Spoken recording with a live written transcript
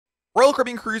Royal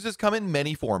Caribbean cruises come in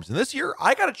many forms, and this year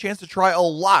I got a chance to try a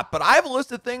lot, but I have a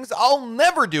list of things I'll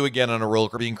never do again on a Royal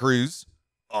Caribbean cruise.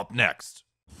 Up next.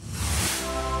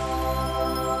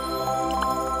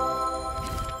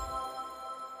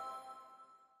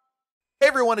 Hey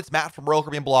everyone, it's Matt from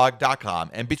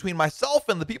RoyalCaribbeanBlog.com, and between myself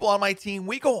and the people on my team,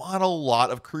 we go on a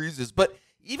lot of cruises, but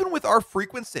even with our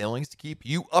frequent sailings to keep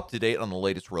you up to date on the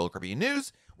latest Royal Caribbean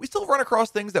news, we still run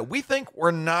across things that we think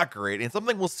were not great and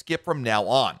something we'll skip from now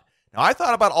on. Now, I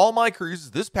thought about all my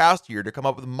cruises this past year to come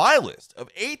up with my list of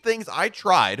 8 things I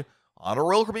tried on a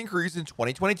Royal Caribbean cruise in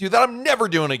 2022 that I'm never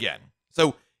doing again.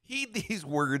 So heed these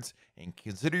words and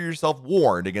consider yourself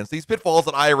warned against these pitfalls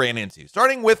that I ran into,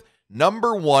 starting with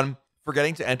number 1,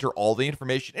 forgetting to enter all the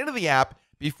information into the app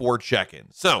before check-in.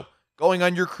 So, going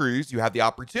on your cruise, you have the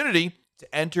opportunity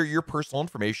to enter your personal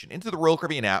information into the Royal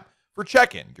Caribbean app for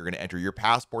check-in. You're going to enter your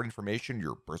passport information,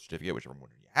 your birth certificate, whichever one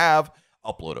you have,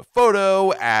 upload a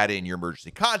photo, add in your emergency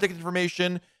contact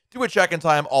information, do a check-in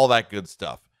time, all that good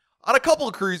stuff. On a couple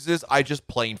of cruises, I just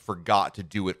plain forgot to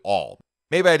do it all.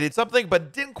 Maybe I did something,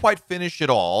 but didn't quite finish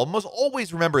it all. Must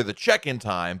always remember the check-in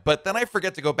time, but then I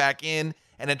forget to go back in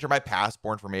and enter my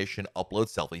passport information,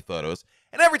 upload selfie photos.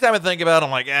 And every time I think about it,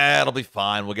 I'm like, it'll be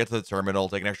fine. We'll get to the terminal,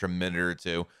 take an extra minute or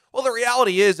two. Well, the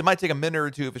reality is it might take a minute or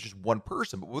two if it's just one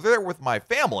person, but we're there with my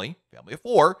family of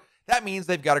 4, that means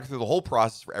they've got to go through the whole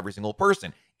process for every single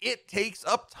person. It takes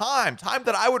up time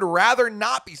that I would rather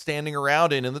not be standing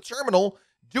around in the terminal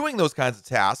doing those kinds of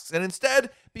tasks and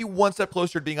instead be one step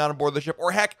closer to being on board the ship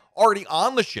or heck, already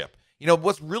on the ship. You know,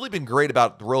 what's really been great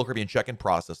about the Royal Caribbean check-in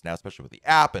process now, especially with the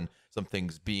app and some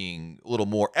things being a little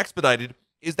more expedited,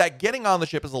 is that getting on the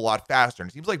ship is a lot faster. And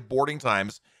it seems like boarding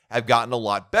times have gotten a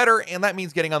lot better, and that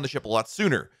means getting on the ship a lot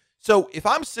sooner. So if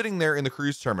I'm sitting there in the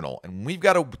cruise terminal and we've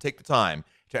got to take the time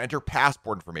to enter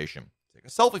passport information, take a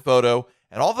selfie photo,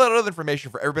 and all that other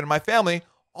information for everybody in my family,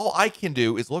 all I can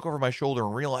do is look over my shoulder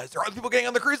and realize there are other people getting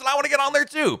on the cruise and I want to get on there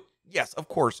too. Yes, of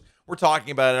course, we're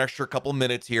talking about an extra couple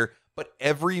minutes here, but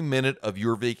every minute of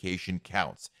your vacation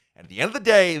counts. And at the end of the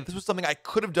day, this was something I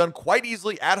could have done quite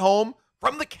easily at home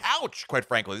from the couch, quite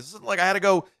frankly. This isn't like I had to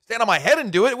go stand on my head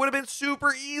and do it. It would have been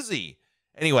super easy.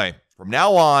 Anyway, from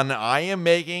now on, I am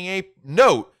making a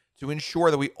note to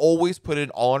ensure that we always put in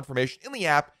all information in the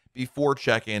app before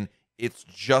check-in. It's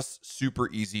just super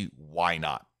easy. Why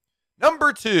not?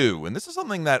 Number 2, and this is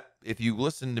something that if you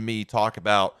listen to me talk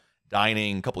about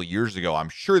dining a couple of years ago, I'm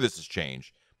sure this has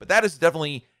changed, but that is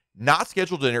definitely not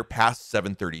scheduled dinner past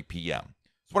 7:30 p.m.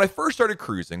 So when I first started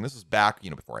cruising, this is back,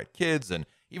 before I had kids and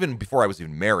even before I was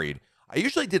even married, I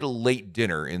usually did a late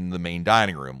dinner in the main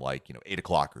dining room, like, 8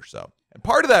 o'clock or so. And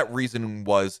part of that reason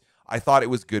was I thought it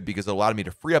was good because it allowed me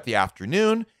to free up the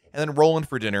afternoon and then roll in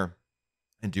for dinner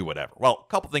and do whatever. Well,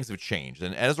 a couple things have changed.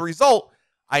 And as a result,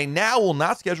 I now will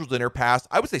not schedule dinner past,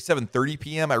 I would say 7:30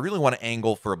 p.m. I really want to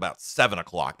angle for about 7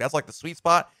 o'clock. That's like the sweet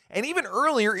spot. And even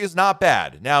earlier is not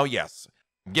bad. Now, yes,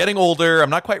 I'm getting older. I'm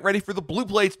not quite ready for the Blue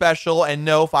Plate special. And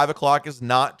no, 5 o'clock is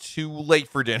not too late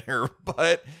for dinner.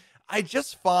 But I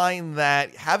just find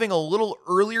that having a little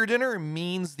earlier dinner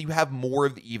means you have more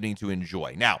of the evening to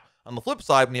enjoy. Now, on the flip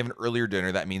side, when you have an earlier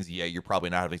dinner, that means, you're probably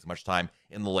not having so much time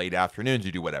in the late afternoon to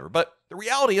do whatever. But the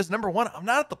reality is, number 1, I'm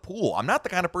not at the pool. I'm not the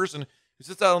kind of person who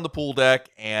sits out on the pool deck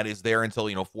and is there until,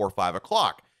 4 or 5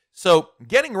 o'clock. So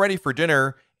getting ready for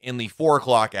dinner in the 4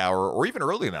 o'clock hour or even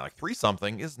earlier than that, like 3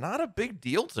 something, is not a big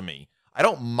deal to me. I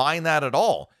don't mind that at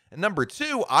all. And number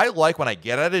 2, I like when I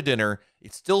get out of dinner,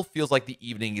 it still feels like the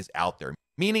evening is out there.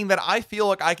 Meaning that I feel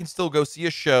like I can still go see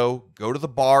a show, go to the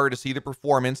bar to see the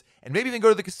performance, and maybe even go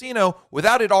to the casino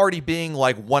without it already being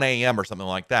like 1 a.m. or something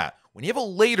like that. When you have a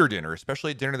later dinner,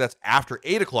 especially a dinner that's after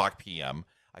 8 o'clock p.m.,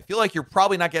 I feel like you're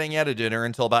probably not getting out of dinner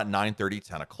until about 9:30,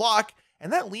 10 o'clock,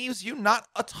 and that leaves you not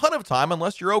a ton of time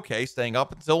unless you're okay staying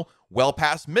up until well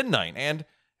past midnight. And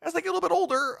as I get a little bit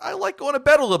older, I like going to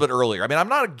bed a little bit earlier. I mean, I'm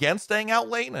not against staying out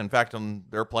late. In fact,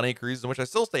 there are plenty of cruises in which I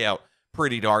still stay out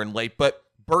pretty darn late, but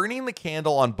burning the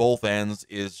candle on both ends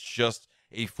is just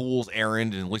a fool's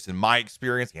errand, and at least in my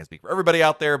experience. I can't speak for everybody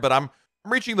out there, but I'm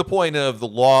reaching the point of the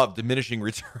law of diminishing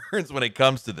returns when it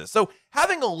comes to this. So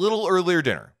having a little earlier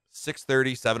dinner,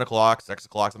 6:30, 7 o'clock, 6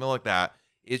 o'clock, something like that,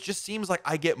 it just seems like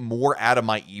I get more out of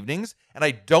my evenings, and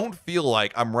I don't feel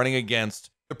like I'm running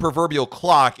against the proverbial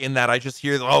clock in that I just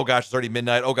hear, oh gosh, it's already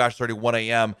midnight, oh gosh, it's already 1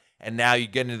 a.m., and now you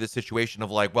get into this situation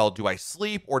of like, well, do I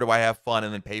sleep or do I have fun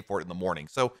and then pay for it in the morning?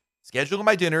 So scheduling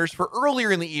my dinners for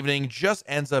earlier in the evening just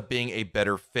ends up being a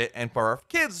better fit, and for our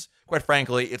kids, quite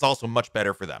frankly, it's also much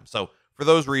better for them. So for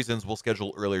those reasons, we'll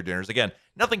schedule earlier dinners. Again,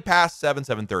 nothing past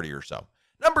 7:30 or so.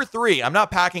 Number 3, I'm not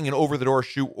packing an over-the-door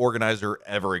shoe organizer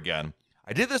ever again.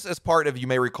 I did this as part of, you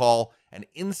may recall, an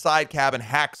Inside Cabin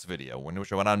Hacks video, in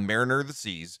which I went on Mariner of the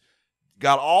Seas.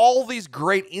 Got all these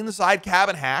great inside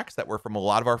cabin hacks that were from a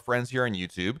lot of our friends here on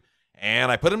YouTube,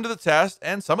 and I put them to the test,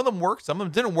 and some of them worked, some of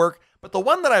them didn't work, but the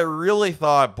one that I really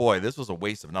thought, boy, this was a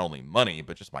waste of not only money,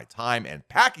 but just my time and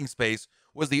packing space,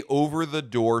 was the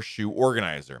over-the-door shoe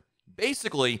organizer.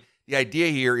 Basically, the idea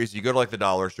here is you go to like the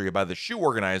dollar store, you buy the shoe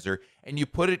organizer, and you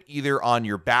put it either on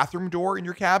your bathroom door in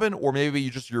your cabin, or maybe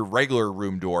just your regular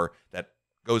room door that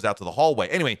goes out to the hallway.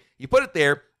 Anyway, you put it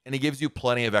there, and it gives you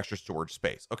plenty of extra storage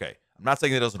space. Okay, I'm not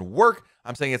saying it doesn't work.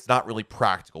 I'm saying it's not really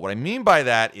practical. What I mean by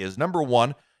that is, number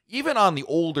one, even on the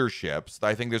older ships,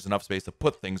 I think there's enough space to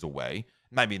put things away.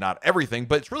 Maybe not everything,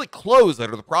 but it's really clothes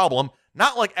that are the problem,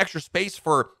 not like extra space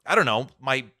for, I don't know,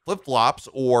 my flip-flops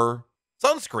or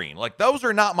sunscreen. Like, those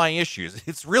are not my issues.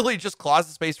 It's really just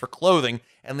closet space for clothing,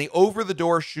 and the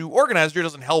over-the-door shoe organizer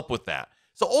doesn't help with that.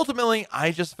 So ultimately, I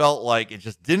just felt like it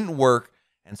just didn't work.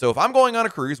 And so if I'm going on a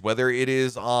cruise, whether it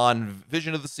is on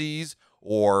Vision of the Seas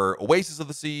or Oasis of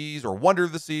the Seas or Wonder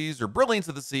of the Seas or Brilliance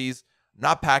of the Seas, I'm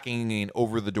not packing an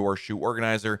over-the-door shoe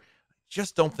organizer.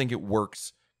 Just don't think it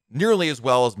works nearly as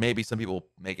well as maybe some people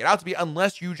make it out to be,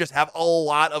 unless you just have a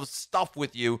lot of stuff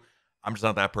with you. I'm just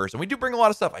not that person. We do bring a lot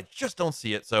of stuff. I just don't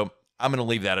see it, so I'm going to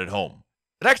leave that at home.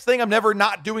 The next thing I'm never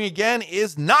not doing again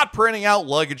is not printing out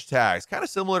luggage tags. Kind of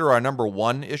similar to our number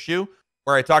one issue,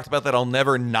 where I talked about that I'll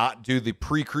never not do the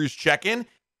pre-cruise check-in.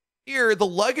 Here, the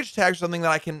luggage tag is something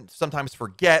that I can sometimes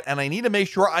forget, and I need to make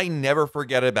sure I never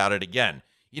forget about it again.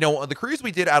 You know, the cruise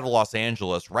we did out of Los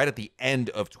Angeles right at the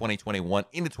end of 2021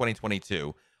 into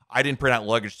 2022, I didn't print out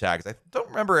luggage tags. I don't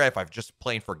remember if I've just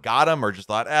plain forgot them or just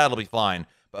thought, it'll be fine.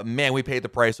 But man, we paid the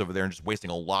price over there and just wasting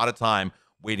a lot of time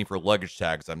waiting for luggage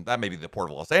tags. That may be the Port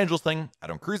of Los Angeles thing. I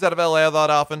don't cruise out of LA that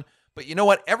often. But you know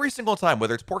what? Every single time,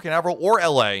 whether it's Port Canaveral or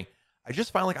LA, I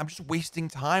just find like I'm just wasting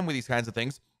time with these kinds of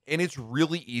things. And it's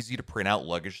really easy to print out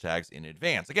luggage tags in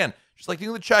advance. Again, just like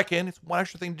doing the check-in, it's one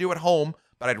extra thing to do at home.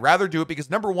 But I'd rather do it because,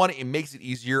 number one, it makes it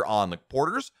easier on the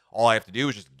porters. All I have to do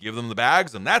is just give them the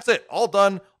bags, and that's it. All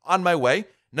done, on my way.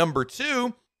 Number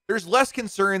two, there's less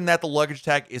concern that the luggage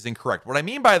tag is incorrect. What I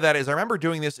mean by that is I remember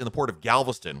doing this in the port of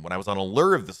Galveston when I was on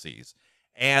Allure of the Seas.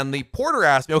 And the porter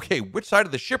asked me, okay, which side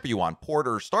of the ship are you on, port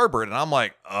or starboard? And I'm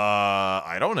like,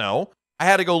 I don't know. I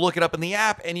had to go look it up in the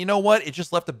app, and you know what? It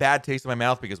just left a bad taste in my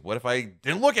mouth because what if I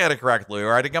didn't look at it correctly,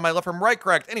 or I didn't get my left from right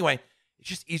correct? Anyway, it's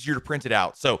just easier to print it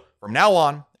out. So from now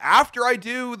on, after I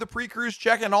do the pre-cruise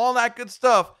check and all that good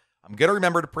stuff, I'm going to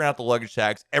remember to print out the luggage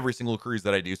tags every single cruise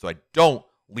that I do so I don't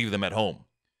leave them at home.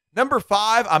 Number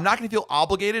 5, I'm not going to feel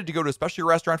obligated to go to a specialty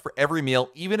restaurant for every meal,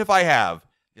 even if I have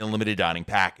the unlimited dining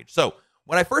package. So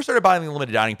when I first started buying the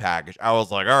unlimited dining package, I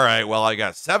was like, all right, well, I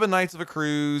got 7 nights of a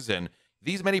cruise and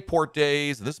these many port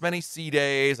days and this many sea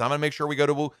days. I'm going to make sure we go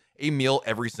to a meal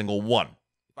every single one.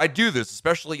 If I do this,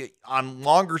 especially on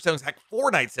longer sailings, heck,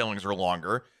 4-night sailings or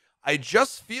longer, I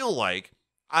just feel like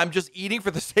I'm just eating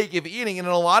for the sake of eating. And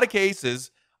in a lot of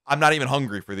cases, I'm not even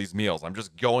hungry for these meals. I'm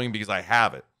just going because I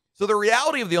have it. So the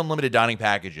reality of the unlimited dining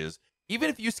package is, even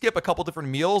if you skip a couple different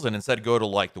meals and instead go to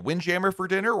like the Windjammer for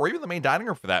dinner, or even the main dining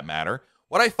room for that matter,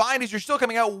 what I find is you're still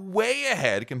coming out way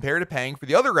ahead compared to paying for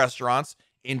the other restaurants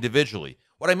individually.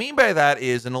 What I mean by that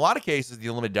is, in a lot of cases, the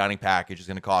unlimited dining package is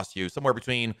going to cost you somewhere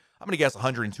between, I'm going to guess,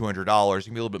 $100 and $200. It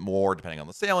can be a little bit more depending on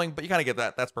the sailing, but you kind of get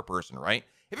that. That's per person, right?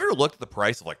 Have you ever looked at the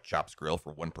price of like Chops Grill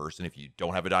for one person if you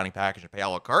don't have a dining package and pay a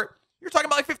la carte? You're talking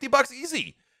about like $50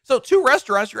 easy. So 2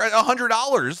 restaurants, you're at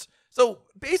 $100. So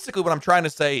basically what I'm trying to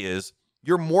say is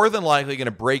you're more than likely going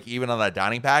to break even on that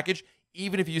dining package.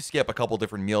 Even if you skip a couple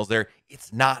different meals there,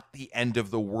 it's not the end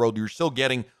of the world. You're still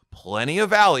getting plenty of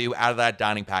value out of that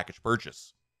dining package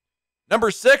purchase. Number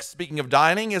 6, speaking of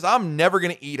dining, is I'm never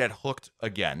going to eat at Hooked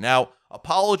again. Now,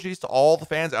 apologies to all the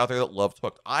fans out there that loved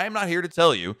Hooked. I am not here to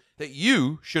tell you that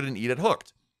you shouldn't eat at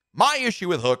Hooked. My issue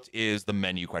with Hooked is the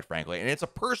menu, quite frankly, and it's a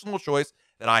personal choice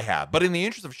that I have. But in the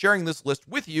interest of sharing this list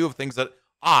with you of things that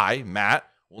I, Matt,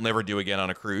 will never do again on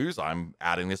a cruise, I'm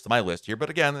adding this to my list here. But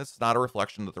again, it's not a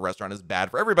reflection that the restaurant is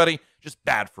bad for everybody, just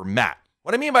bad for Matt.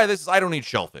 What I mean by this is I don't eat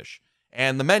shellfish,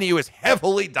 and the menu is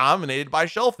heavily dominated by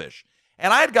shellfish.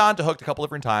 And I had gone to Hooked a couple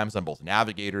different times on both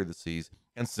Navigator of the Seas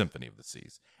and Symphony of the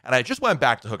Seas. And I just went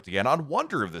back to Hooked again on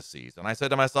Wonder of the Seas. And I said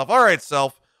to myself, all right,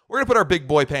 self, we're going to put our big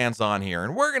boy pants on here.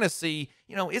 And we're going to see,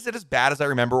 is it as bad as I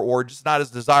remember or just not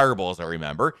as desirable as I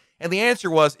remember? And the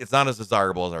answer was, it's not as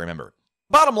desirable as I remember.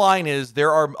 Bottom line is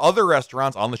there are other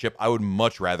restaurants on the ship I would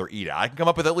much rather eat at. I can come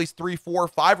up with at least 3, 4,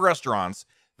 5 restaurants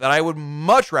that I would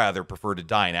much rather prefer to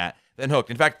dine at than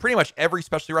Hooked. In fact, pretty much every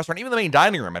specialty restaurant, even the main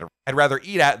dining room, I'd rather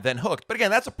eat at than Hooked. But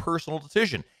again, that's a personal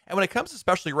decision. And when it comes to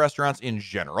specialty restaurants in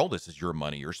general, this is your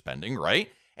money you're spending,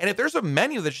 right? And if there's a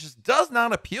menu that just does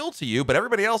not appeal to you, but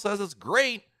everybody else says it's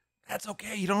great, that's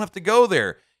okay. You don't have to go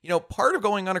there. Part of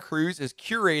going on a cruise is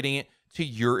curating it to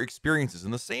your experiences.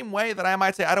 In the same way that I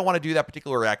might say, I don't want to do that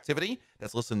particular activity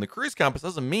that's listed in the cruise compass,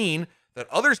 doesn't mean that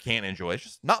others can't enjoy. It's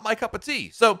just not my cup of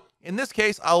tea. So in this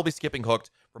case, I'll be skipping Hooked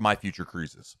for my future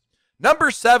cruises.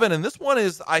 Number 7, and this one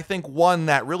is, I think, one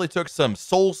that really took some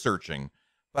soul searching,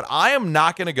 but I am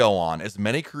not going to go on as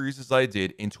many cruises as I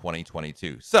did in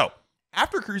 2022. So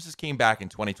after cruises came back in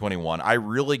 2021, I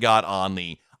really got on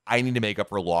the I need to make up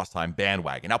for lost time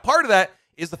bandwagon. Now, part of that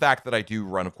is the fact that I do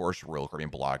run, of course,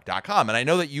 RoyalCaribbeanBlog.com. And I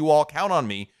know that you all count on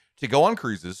me to go on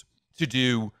cruises, to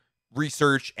do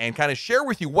research, and kind of share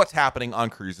with you what's happening on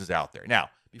cruises out there. Now,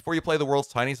 before you play the world's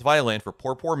tiniest violin for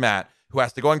poor Matt, who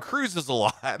has to go on cruises a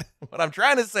lot, what I'm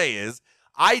trying to say is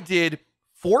I did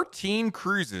 14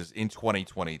 cruises in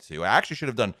 2022. I actually should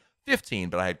have done 15,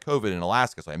 but I had COVID in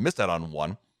Alaska, so I missed out on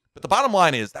one. But the bottom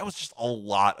line is that was just a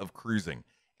lot of cruising.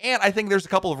 And I think there's a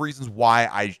couple of reasons why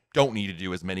I don't need to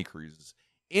do as many cruises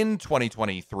in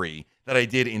 2023 that I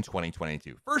did in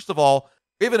 2022. First of all,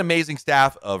 we have an amazing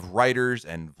staff of writers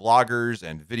and vloggers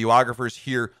and videographers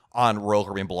here on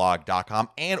RoyalCaribbeanBlog.com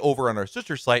and over on our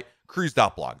sister site,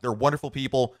 Cruise.blog. They're wonderful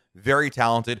people, very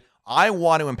talented. I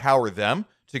want to empower them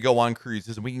to go on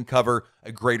cruises, and we can cover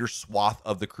a greater swath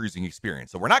of the cruising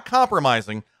experience. So we're not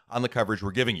compromising on the coverage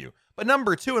we're giving you. But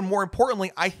number 2, and more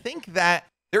importantly, I think that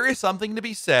there is something to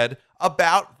be said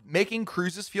about making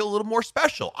cruises feel a little more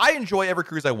special. I enjoy every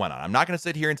cruise I went on. I'm not going to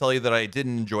sit here and tell you that I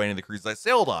didn't enjoy any of the cruises I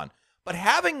sailed on, but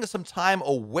having some time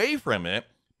away from it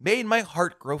made my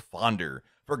heart grow fonder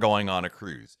for going on a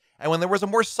cruise. And when there was a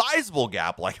more sizable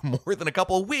gap, like more than a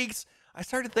couple of weeks, I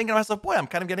started thinking to myself, boy, I'm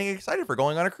kind of getting excited for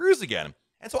going on a cruise again.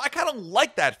 And so I kind of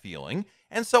like that feeling.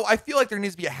 And so I feel like there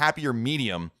needs to be a happier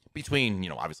medium between,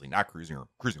 obviously not cruising or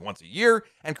cruising once a year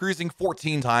and cruising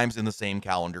 14 times in the same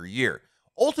calendar year.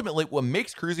 Ultimately, what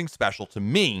makes cruising special to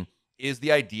me is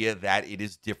the idea that it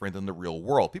is different than the real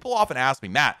world. People often ask me,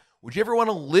 Matt, would you ever want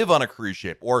to live on a cruise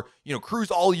ship or, cruise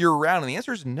all year round? And the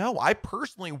answer is no. I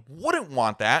personally wouldn't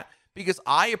want that because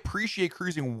I appreciate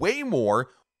cruising way more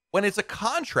when it's a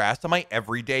contrast to my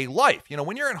everyday life.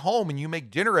 When you're at home and you make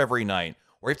dinner every night,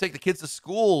 or you take the kids to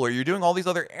school, or you're doing all these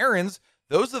other errands,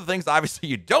 those are the things obviously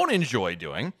you don't enjoy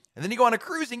doing. And then you go on a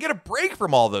cruise and get a break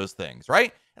from all those things,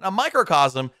 right? And a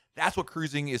microcosm, that's what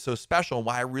cruising is so special and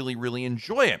why I really, really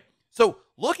enjoy it. So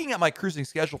looking at my cruising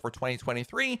schedule for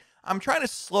 2023, I'm trying to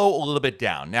slow a little bit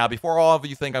down. Now, before all of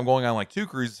you think I'm going on like 2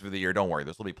 cruises for the year, don't worry,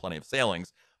 there's will be plenty of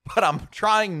sailings. But I'm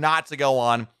trying not to go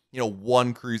on,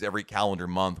 1 cruise every calendar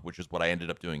month, which is what I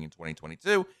ended up doing in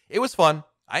 2022. It was fun.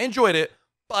 I enjoyed it,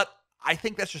 but I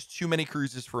think that's just too many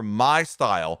cruises for my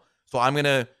style. So I'm going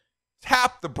to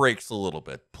tap the brakes a little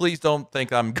bit. Please don't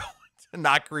think I'm going to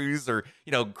not cruise or,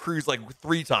 cruise like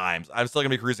 3 times. I'm still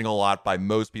going to be cruising a lot by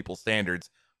most people's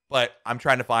standards, but I'm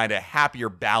trying to find a happier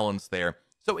balance there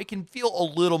so it can feel a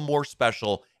little more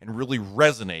special and really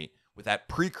resonate with that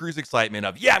pre-cruise excitement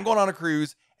of, yeah, I'm going on a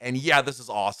cruise, and yeah, this is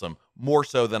awesome, more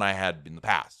so than I had in the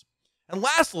past. And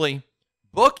lastly,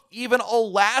 book even a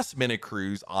last-minute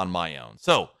cruise on my own.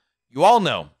 So you all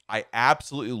know I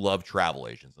absolutely love travel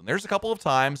agents, and there's a couple of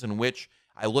times in which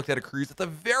I looked at a cruise at the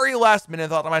very last minute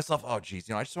and thought to myself, oh, geez,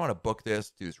 I just want to book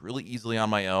this, do this really easily on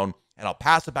my own, and I'll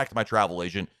pass it back to my travel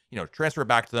agent, transfer it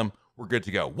back to them. We're good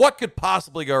to go. What could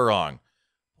possibly go wrong?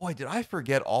 Boy, did I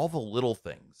forget all the little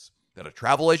things that a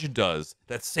travel agent does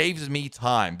that saves me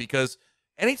time, because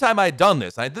anytime I had done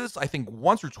this, I did this, I think,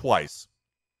 once or twice,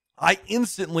 I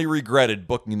instantly regretted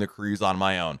booking the cruise on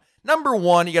my own. Number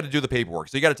 1, you got to do the paperwork.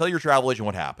 So you got to tell your travel agent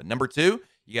what happened. Number 2,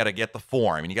 you got to get the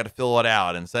form and you got to fill it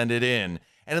out and send it in.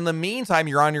 And in the meantime,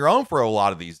 you're on your own for a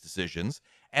lot of these decisions.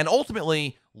 And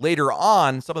ultimately, later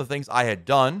on, some of the things I had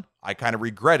done, I kind of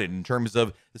regretted in terms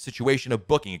of the situation of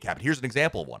booking a cabin. Here's an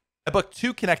example of one. I booked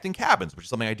 2 connecting cabins, which is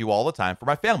something I do all the time for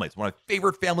my family. It's one of my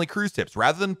favorite family cruise tips.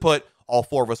 Rather than put all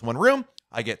 4 of us in one room,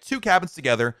 I get 2 cabins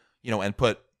together, and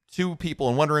put 2 people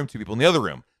in one room, 2 people in the other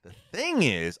room. The thing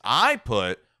is, I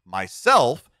put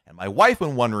myself and my wife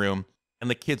in one room and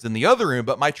the kids in the other room,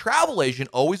 but my travel agent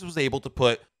always was able to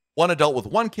put 1 adult with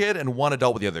 1 kid and 1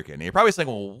 adult with the other kid. And you're probably saying,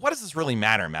 well, what does this really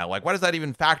matter, Matt? Like, why does that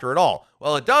even factor at all?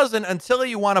 Well, it doesn't until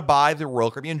you want to buy the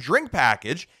Royal Caribbean drink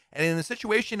package. And in the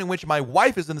situation in which my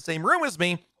wife is in the same room as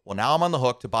me, well, now I'm on the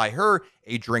hook to buy her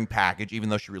a drink package, even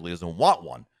though she really doesn't want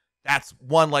one. That's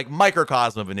one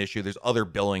microcosm of an issue. There's other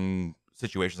billing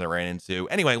situations I ran into.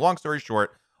 Anyway, long story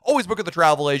short, always book with the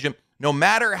travel agent. No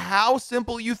matter how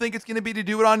simple you think it's going to be to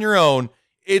do it on your own,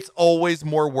 it's always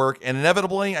more work. And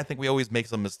inevitably, I think we always make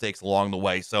some mistakes along the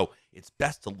way. So it's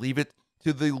best to leave it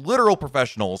to the literal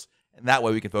professionals. And that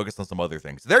way we can focus on some other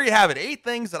things. There you have it. 8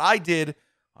 things that I did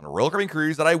on a roller coaster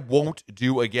cruise that I won't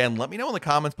do again. Let me know in the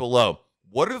comments below.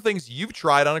 What are the things you've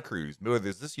tried on a cruise, whether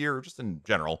it's this year or just in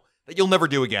general, that you'll never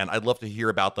do again? I'd love to hear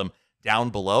about them down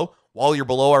below. While you're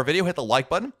below our video, hit the like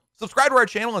button, subscribe to our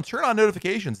channel, and turn on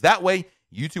notifications. That way,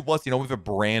 YouTube lets you know we have a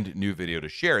brand new video to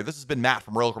share. This has been Matt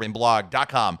from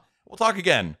RoyalCaribbeanBlog.com. We'll talk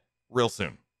again real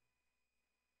soon.